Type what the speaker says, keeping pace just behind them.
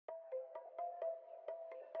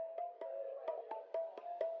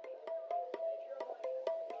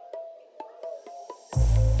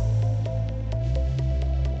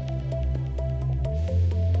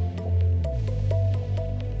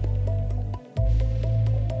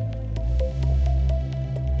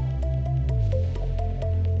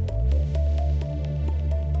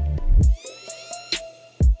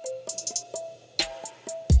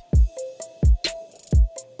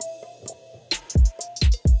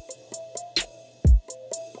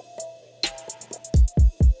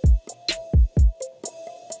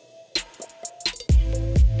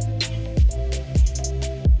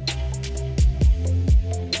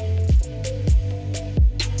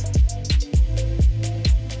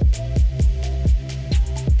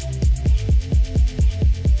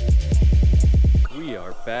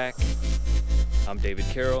I'm David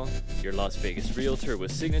Carroll, your Las Vegas realtor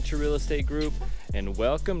with Signature Real Estate Group, and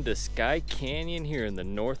welcome to Skye Canyon here in the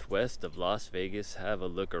northwest of Las Vegas. Have a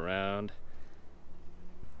look around.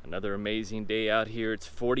 Another amazing day out here. It's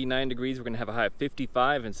 49 degrees. We're going to have a high of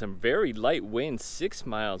 55 and some very light winds, 6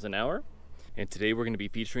 miles an hour. And today we're going to be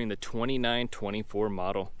featuring the 2924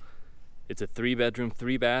 model. It's a 3-bedroom,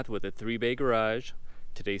 3-bath with a 3-bay garage.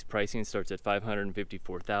 Today's pricing starts at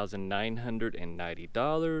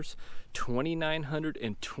 $554,990,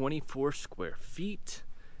 2,924 square feet.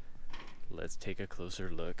 Let's take a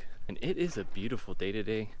closer look. And it is a beautiful day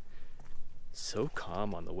today. So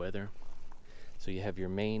calm on the weather. So you have your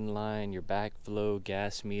main line, your backflow,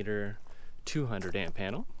 gas meter, 200 amp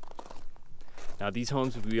panel. Now these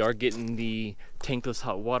homes, we are getting the tankless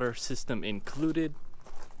hot water system included.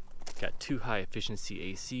 Got 2 high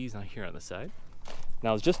efficiency ACs on here on the side. Now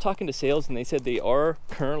I was just talking to sales and they said they are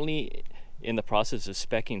currently in the process of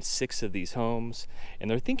speccing 6 of these homes, and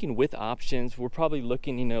they're thinking with options we're probably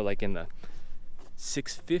looking, you know, like in the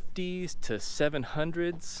 650s to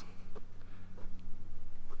 700s.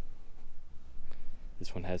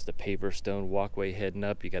 This one has the paver stone walkway heading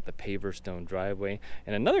up. You got the paver stone driveway,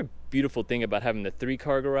 and another beautiful thing about having the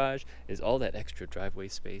 3-car garage is all that extra driveway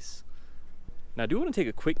space. Now I do want to take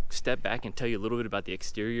a quick step back and tell you a little bit about the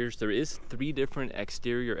exteriors. There is 3 different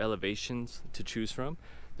exterior elevations to choose from.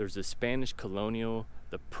 There's the Spanish Colonial,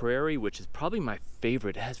 the Prairie, which is probably my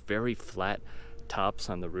favorite. It has very flat tops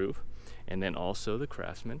on the roof, and then also the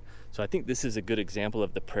Craftsman. So I think this is a good example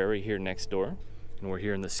of the Prairie here next door. And we're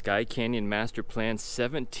here in the Skye Canyon master plan,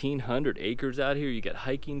 1,700 acres out here. You got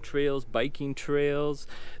hiking trails, biking trails.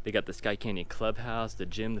 They got the Skye Canyon clubhouse, the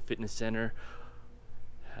gym, the fitness center.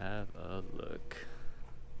 Have a look.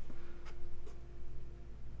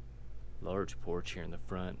 Large porch here in the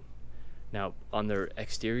front. Now on their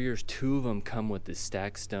exteriors, 2 of them come with this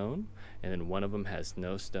stacked stone, and then 1 of them has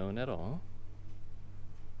no stone at all.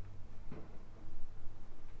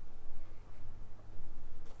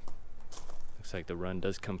 Looks like the run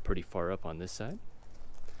does come pretty far up on this side.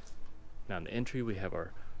 Now in the entry we have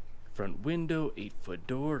our front window, 8-foot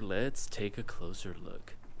door. Let's take a closer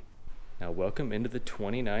look. Now welcome into the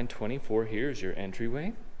 2924. Here's your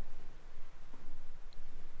entryway.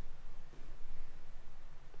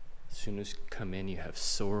 As soon as you come in, you have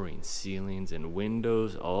soaring ceilings and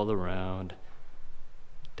windows all around.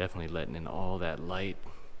 Definitely letting in all that light.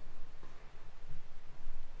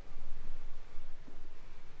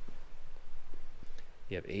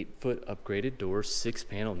 You have 8-foot upgraded doors,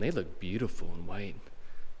 6-panel, and they look beautiful in white.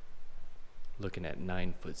 Looking at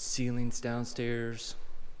 9-foot ceilings downstairs.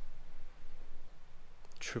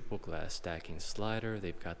 Triple glass stacking slider.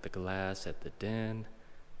 They've got the glass at the den.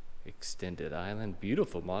 Extended island.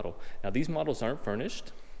 Beautiful model. Now these models aren't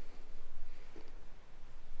furnished.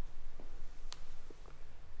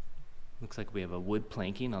 Looks like we have a wood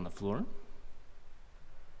planking on the floor.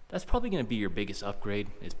 That's probably going to be your biggest upgrade,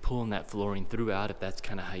 is pulling that flooring throughout if that's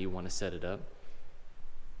kind of how you want to set it up.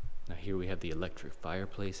 Now here we have the electric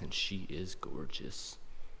fireplace, and she is gorgeous.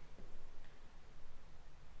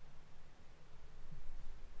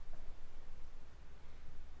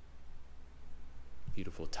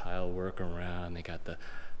 Beautiful tile work around. They got the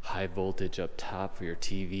high voltage up top for your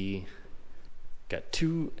TV. Got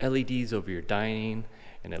 2 LEDs over your dining,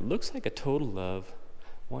 and it looks like a total of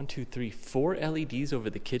 4 LEDs over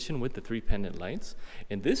the kitchen with the 3 pendant lights.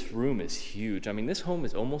 And this room is huge. I mean, this home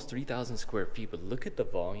is almost 3,000 square feet, but look at the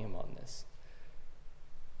volume on this.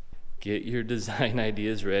 Get your design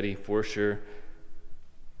ideas ready for sure.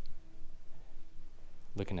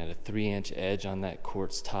 Looking at a 3-inch edge on that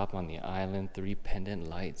quartz top on the island, 3 pendant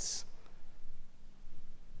lights.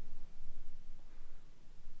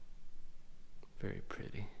 Very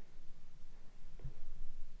pretty.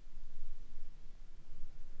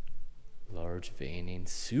 Large veining,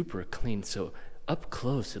 super clean. So up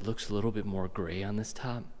close, it looks a little bit more gray on this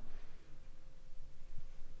top.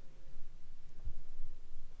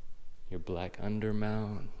 Your black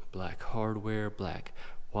undermount, black hardware, black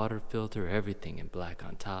water filter, everything in black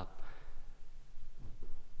on top.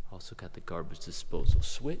 Also got the garbage disposal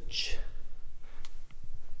switch.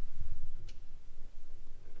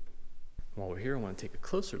 While we're here, I want to take a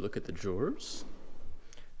closer look at the drawers.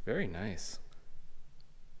 Very nice.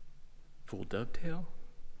 Full dovetail,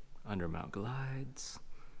 undermount glides,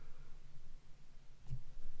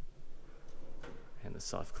 and the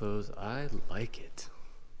soft close. I like it.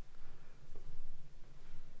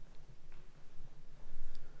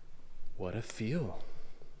 What a feel.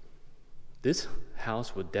 This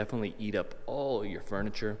house would definitely eat up all your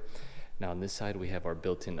furniture. Now on this side we have our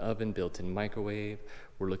built-in oven, built-in microwave.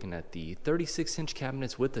 We're looking at the 36-inch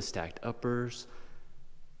cabinets with the stacked uppers,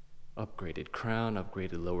 upgraded crown,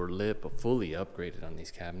 upgraded lower lip, fully upgraded on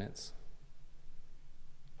these cabinets.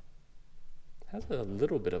 Has a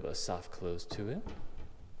little bit of a soft close to it.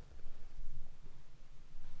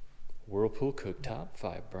 Whirlpool cooktop,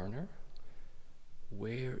 5-burner.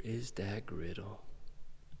 Where is that griddle?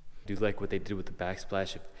 I do like what they did with the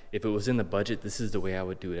backsplash. If it was in the budget, this is the way I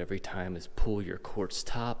would do it every time, is pull your quartz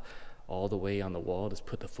top all the way on the wall, just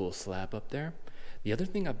put the full slab up there. The other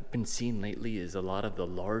thing I've been seeing lately is a lot of the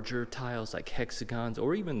larger tiles like hexagons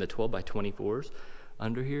or even the 12 by 24s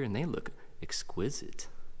under here, and they look exquisite.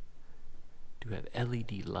 Do have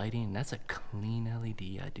LED lighting. That's a clean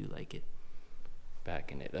LED. I do like it.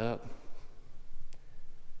 Backing it up.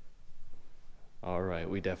 All right,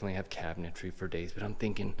 we definitely have cabinetry for days, but I'm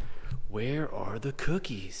thinking, where are the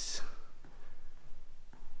cookies?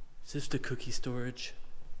 Is this the cookie storage?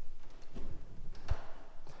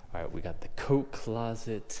 All right, we got the coat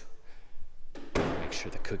closet. Make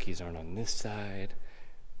sure the cookies aren't on this side.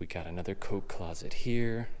 We got another coat closet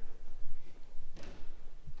here.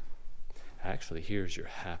 Actually, here's your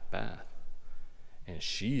half bath. And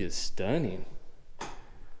she is stunning.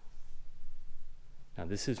 Now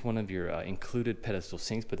this is one of your included pedestal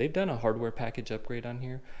sinks, but they've done a hardware package upgrade on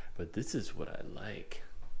here, but this is what I like.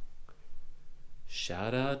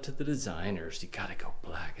 Shout out to the designers. You gotta go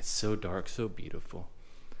black. It's so dark, so beautiful.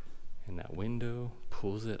 And that window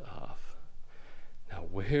pulls it off. Now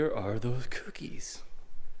where are those cookies?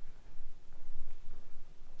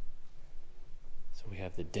 So we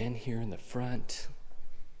have the den here in the front.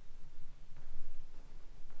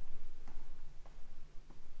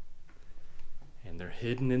 And they're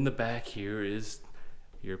hidden in the back. Here is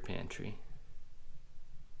your pantry.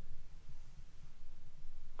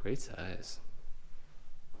 Great size.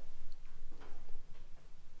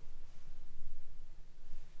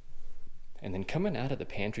 And then coming out of the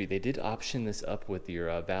pantry, they did option this up with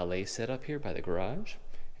your valet setup here by the garage,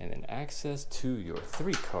 and then access to your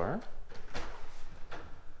 3-car.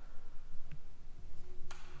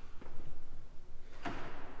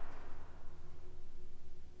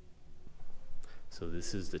 So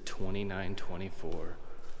this is the 2924.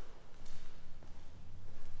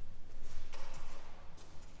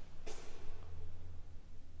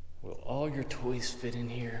 Will all your toys fit in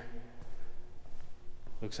here?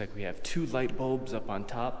 Looks like we have 2 light bulbs up on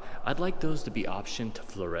top. I'd like those to be optioned to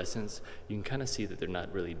fluorescence. You can kind of see that they're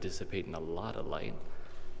not really dissipating a lot of light.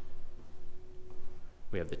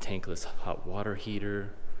 We have the tankless hot water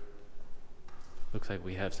heater. Looks like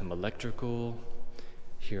we have some electrical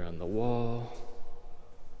here on the wall.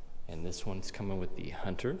 And this one's coming with the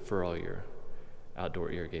Hunter for all your outdoor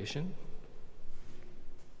irrigation.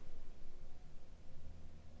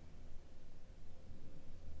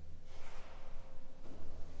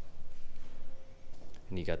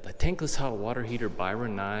 And you got the tankless hot water heater by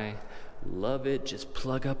Renai. Love it. Just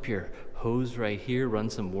plug up your hose right here, run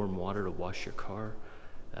some warm water to wash your car.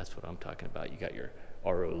 That's what I'm talking about. You got your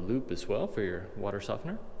RO loop as well for your water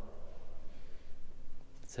softener.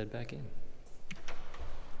 Let's head back in.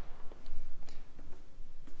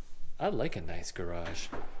 I like a nice garage.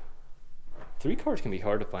 3 cars can be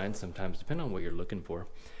hard to find sometimes, depending on what you're looking for.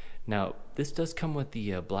 Now, this does come with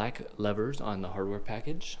the black levers on the hardware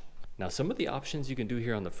package. Now, some of the options you can do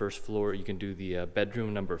here on the first floor, you can do the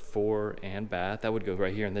bedroom number 4 and bath. That would go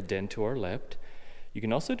right here in the den to our left. You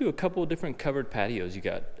can also do a couple of different covered patios. You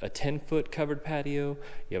got a 10-foot covered patio.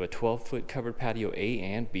 You have a 12-foot covered patio A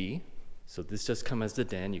and B. So this does come as the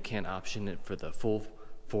den. You can't option it for the full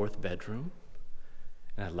 4th bedroom.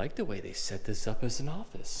 And I like the way they set this up as an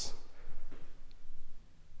office.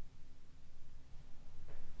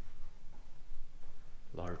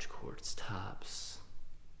 Large quartz tops.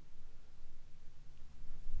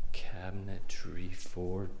 Cabinetry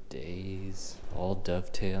for days. All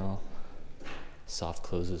dovetail. Soft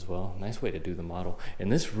close as well. Nice way to do the model.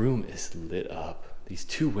 And this room is lit up. These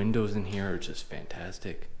 2 windows in here are just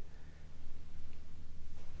fantastic.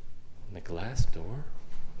 And the glass door.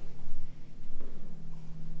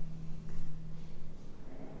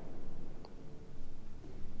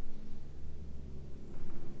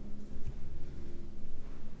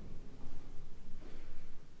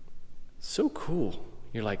 So cool.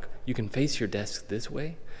 You're like, you can face your desk this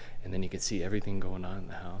way, and then you can see everything going on in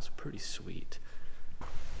the house. Pretty sweet.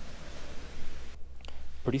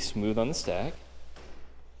 Pretty smooth on the stack.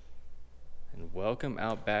 And welcome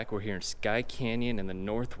out back. We're here in Skye Canyon in the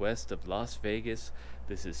northwest of Las Vegas.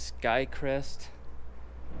 This is Skyecrest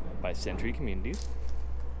by Century Communities.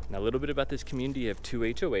 Now a little bit about this community. You have 2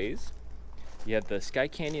 HOAs. You have the Skye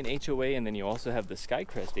Canyon HOA, and then you also have the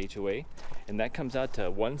Skyecrest HOA, and that comes out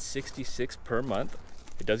to $166 per month.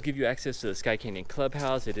 It does give you access to the Skye Canyon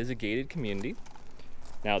clubhouse. It is a gated community.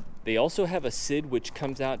 Now, they also have a SID, which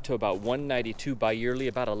comes out to about $192 bi-yearly,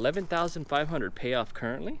 about $11,500 payoff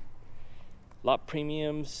currently. Lot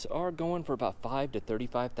premiums are going for about $5,000 to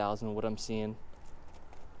 $35,000, what I'm seeing.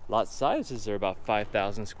 Lot sizes are about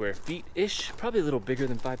 5,000 square feet-ish, probably a little bigger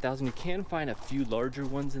than 5,000. You can find a few larger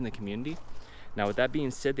ones in the community. Now, with that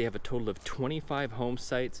being said, they have a total of 25 home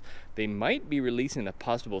sites. They might be releasing a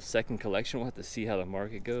possible second collection. We'll have to see how the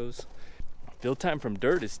market goes. Build time from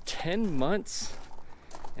dirt is 10 months.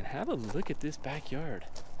 And have a look at this backyard.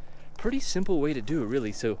 Pretty simple way to do it,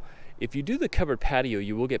 really. So if you do the covered patio,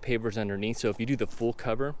 you will get pavers underneath. So if you do the full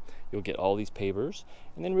cover, you'll get all these pavers.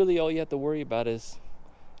 And then really all you have to worry about is,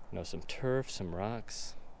 you know, some turf, some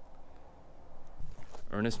rocks.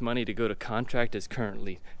 Earnest money to go to contract is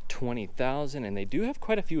currently $20,000, and they do have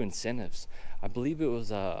quite a few incentives. I believe it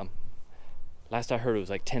was last I heard it was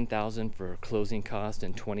like $10,000 for closing cost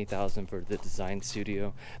and $20,000 for the design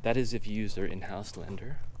studio. That is if you use their in-house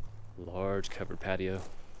lender. Large covered patio.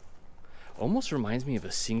 Almost reminds me of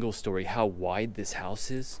a single story, how wide this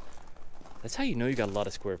house is. That's how you know you got a lot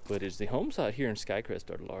of square footage. The homes out here in Skyecrest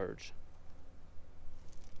are large.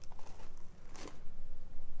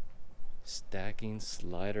 Stacking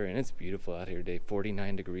slider, and it's beautiful out here today.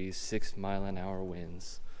 49 degrees, 6-mile-an-hour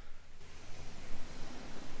winds.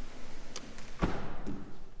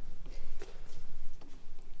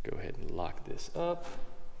 Go ahead and lock this up.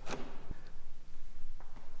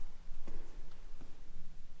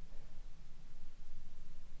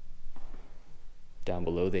 Down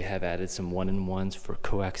below they have added some 1-in-1s for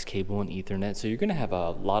coax cable and Ethernet, so you're going to have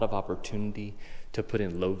a lot of opportunity to put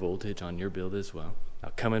in low voltage on your build as well.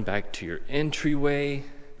 Now, coming back to your entryway,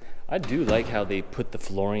 I do like how they put the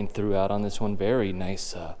flooring throughout on this one. Very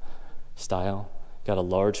nice style. Got a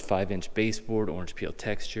large 5-inch baseboard, orange peel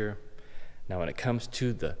texture. Now, when it comes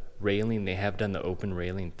to the railing, they have done the open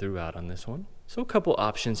railing throughout on this one. So a couple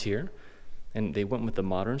options here, and they went with the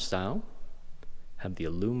modern style. Have the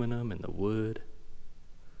aluminum and the wood,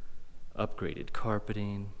 upgraded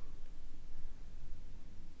carpeting.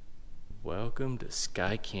 Welcome to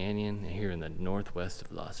Skye Canyon here in the northwest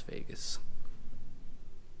of Las Vegas.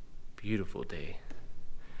 Beautiful day.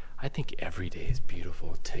 I think every day is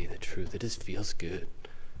beautiful, to tell you the truth. It just feels good.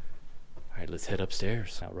 All right, let's head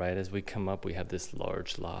upstairs. Now, right as we come up, we have this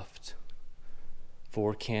large loft.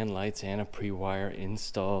 4 can lights and a pre-wire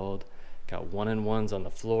installed. Got 1-in-1s on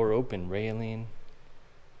the floor, open railing.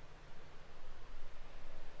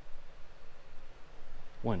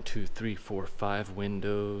 1, 2, 3, 4, 5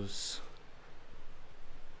 windows.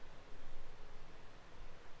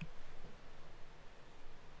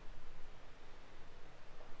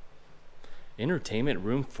 Entertainment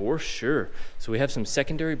room for sure. So we have some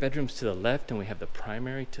secondary bedrooms to the left, and we have the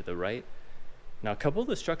primary to the right. Now, a couple of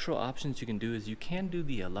the structural options you can do is you can do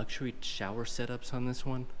the luxury shower setups on this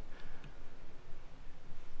one.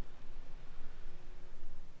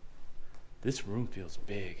 This room feels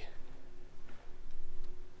big.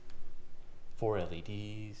 4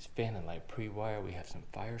 LEDs, fan and light pre-wire. We have some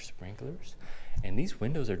fire sprinklers. And these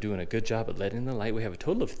windows are doing a good job at letting the light. We have a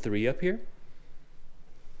total of 3 up here.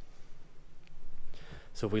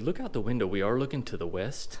 So if we look out the window, we are looking to the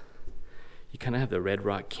west. You kind of have the Red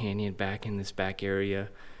Rock Canyon back in this back area,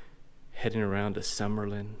 heading around to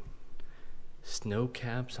Summerlin. Snow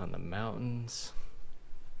caps on the mountains.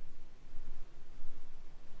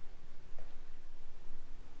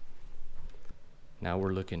 Now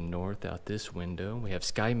we're looking north out this window. We have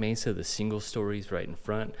Sky Mesa, the single stories right in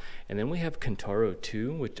front. And then we have Kintaro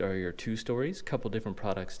 2, which are your 2 stories. Couple different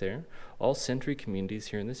products there. All Century communities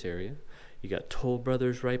here in this area. You got Toll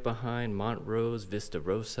Brothers right behind, Montrose, Vista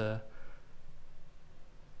Rosa.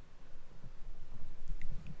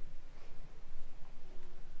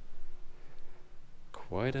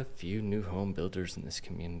 Quite a few new home builders in this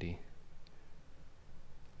community.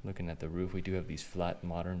 Looking at the roof, we do have these flat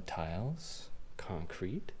modern tiles,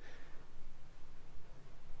 concrete.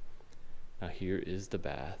 Now here is the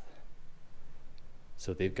bath.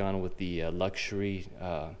 So they've gone with the luxury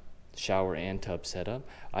shower and tub setup.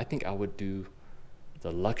 I think I would do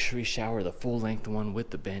the luxury shower, the full length one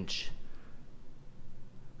with the bench.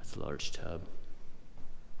 That's a large tub.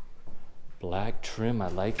 Black trim, I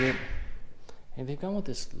like it. And they've gone with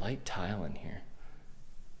this light tile in here.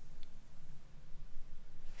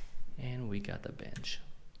 And we got the bench.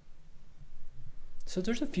 So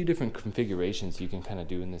there's a few different configurations you can kind of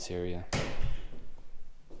do in this area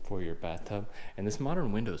for your bathtub. And this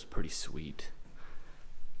modern window is pretty sweet.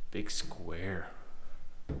 Big square.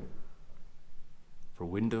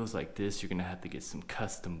 windows like this, you're gonna have to get some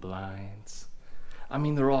custom blinds. I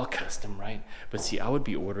mean, they're all custom, right? But see, I would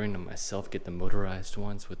be ordering them myself, get the motorized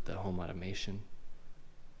ones with the home automation.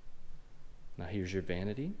 Now here's your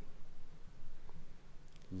vanity.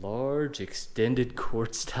 Large extended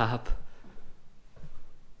quartz top.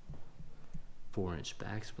 4-inch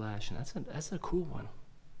backsplash, and that's a cool one.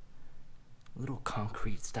 Little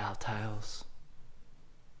concrete style tiles.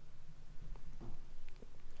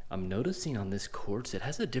 I'm noticing on this quartz, it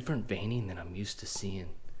has a different veining than I'm used to seeing.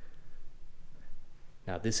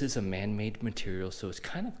 Now this is a man-made material, so it's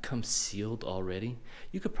kind of come sealed already.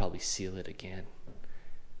 You could probably seal it again.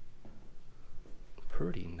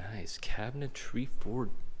 Pretty nice cabinetry for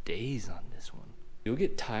days on this one. You'll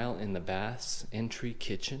get tile in the baths, entry,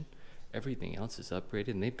 kitchen. Everything else is upgraded,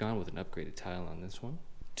 and they've gone with an upgraded tile on this one.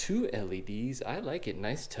 2 LEDs, I like it,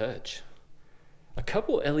 nice touch. A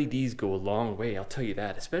couple LEDs go a long way, I'll tell you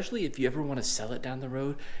that, especially if you ever want to sell it down the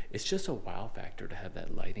road. It's just a wow factor to have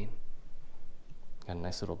that lighting. Got a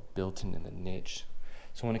nice little built-in in the niche.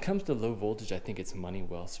 So when it comes to low voltage, I think it's money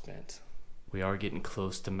well spent. We are getting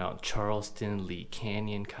close to Mount Charleston, Lee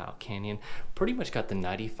Canyon, Skye Canyon. Pretty much got the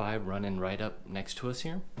 95 running right up next to us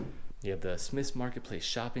here. You have the Smith's Marketplace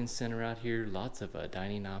Shopping Center out here, lots of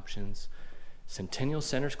dining options. Centennial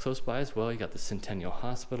Center's close by as well. You got the Centennial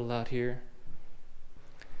Hospital out here.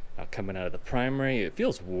 Now coming out of the primary, it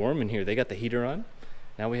feels warm in here. They got the heater on.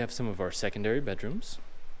 Now we have some of our secondary bedrooms.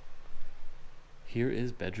 Here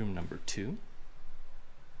is bedroom number 2.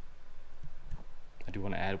 I do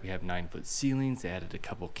want to add, we have 9-foot ceilings. They added a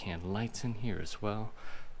couple can lights in here as well.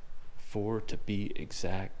 4 to be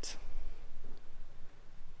exact.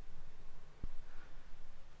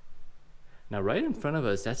 Now right in front of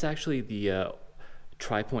us, that's actually the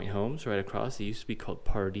Tri-Point Homes right across. They used to be called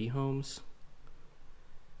Pardee Homes.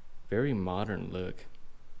 Very modern look.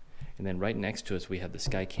 And then right next to us, we have the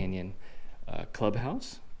Skye Canyon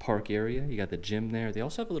clubhouse, park area. You got the gym there. They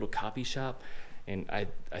also have a little coffee shop. And I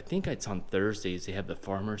think it's on Thursdays. They have the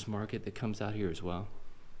farmer's market that comes out here as well.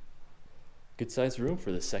 Good sized room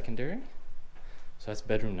for the secondary. So that's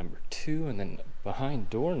bedroom number 2. And then behind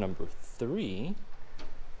door number 3,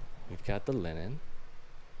 we've got the linen.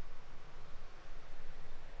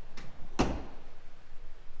 Now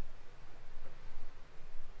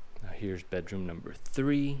here's bedroom number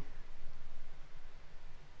 3.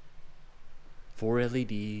 4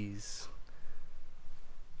 LEDs.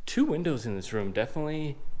 2 windows in this room,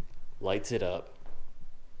 definitely lights it up.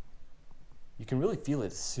 You can really feel it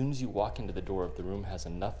as soon as you walk into the door if the room has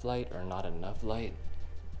enough light or not enough light.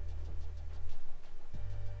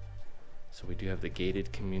 So we do have the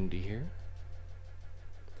gated community here.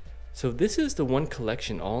 So this is the one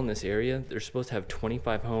collection all in this area. They're supposed to have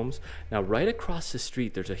 25 homes. Now right across the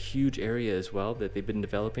street, there's a huge area as well that they've been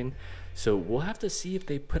developing. So we'll have to see if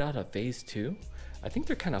they put out a phase 2. I think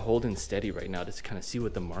they're kind of holding steady right now just to kind of see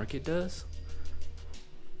what the market does.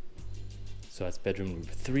 So that's bedroom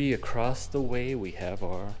number 3. Across the way, we have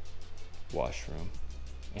our washroom.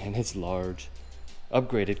 And it's large.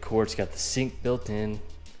 Upgraded quartz, got the sink built in.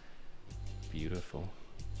 Beautiful.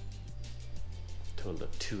 Total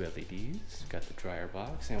of 2 LEDs. Got the dryer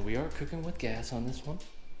box, and we are cooking with gas on this one.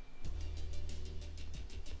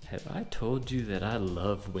 Have I told you that I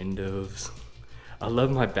love windows? I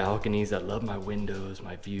love my balconies, I love my windows,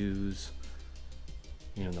 my views.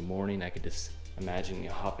 You know, in the morning I could just imagine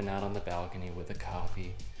hopping out on the balcony with a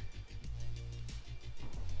coffee.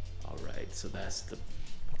 All right, so that's the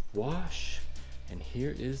wash, and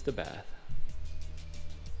here is the bath.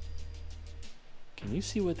 Can you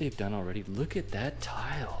see what they've done already? Look at that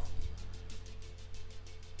tile.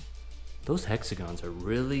 Those hexagons are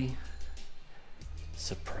really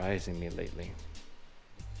surprising me lately.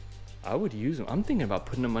 I would use them. I'm thinking about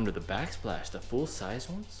putting them under the backsplash, the full size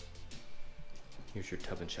ones. Here's your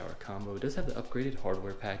tub and shower combo. It does have the upgraded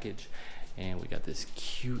hardware package, and we got this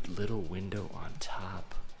cute little window on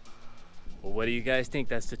top. Well, what do you guys think?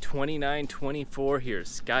 That's the 2924 here at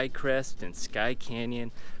Skyecrest and Skye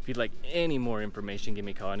Canyon. If you'd like any more information, give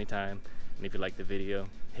me a call anytime. And if you like the video,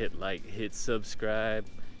 hit like, hit subscribe,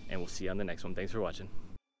 and we'll see you on the next one. Thanks for watching.